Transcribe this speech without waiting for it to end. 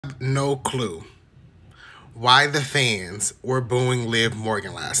have no clue why the fans were booing Liv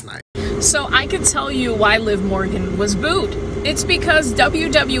Morgan last night. So I could tell you why Liv Morgan was booed. It's because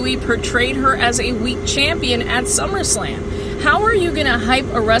WWE portrayed her as a weak champion at SummerSlam. How are you going to hype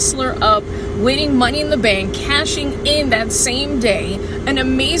a wrestler up, winning Money in the Bank, cashing in that same day, an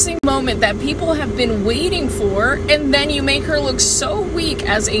amazing moment that people have been waiting for, and then you make her look so weak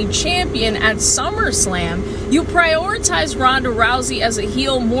as a champion at SummerSlam? You prioritize Ronda Rousey as a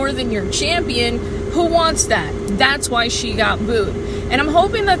heel more than your champion. Who wants that? That's why she got booed. And I'm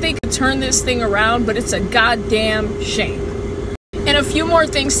hoping that they could turn this thing around, but it's a goddamn shame. And a few more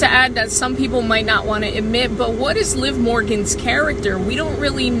things to add that some people might not want to admit, but what is Liv Morgan's character? We don't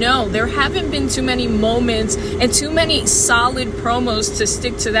really know. There haven't been too many moments and too many solid promos to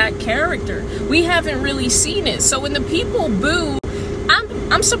stick to that character. We haven't really seen it. So when the people boo,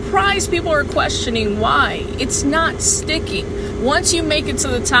 I'm surprised people are questioning why. It's not sticking. Once you make it to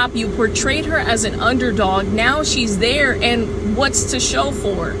the top, you portrayed her as an underdog. Now she's there, and what's to show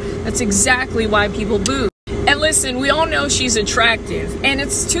for? That's exactly why people boo. And listen, we all know she's attractive, and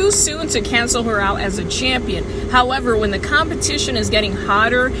it's too soon to cancel her out as a champion. However, when the competition is getting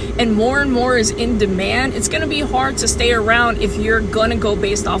hotter and more is in demand, it's going to be hard to stay around if you're going to go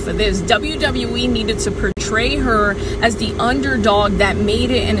based off of this. WWE needed to portray her as the underdog that made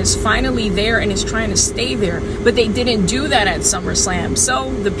it and is finally there and is trying to stay there. But they didn't do that at SummerSlam.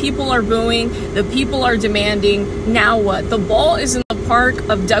 So the people are booing, the people are demanding. Now what? The ball is in the park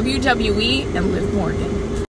of WWE and Liv Morgan.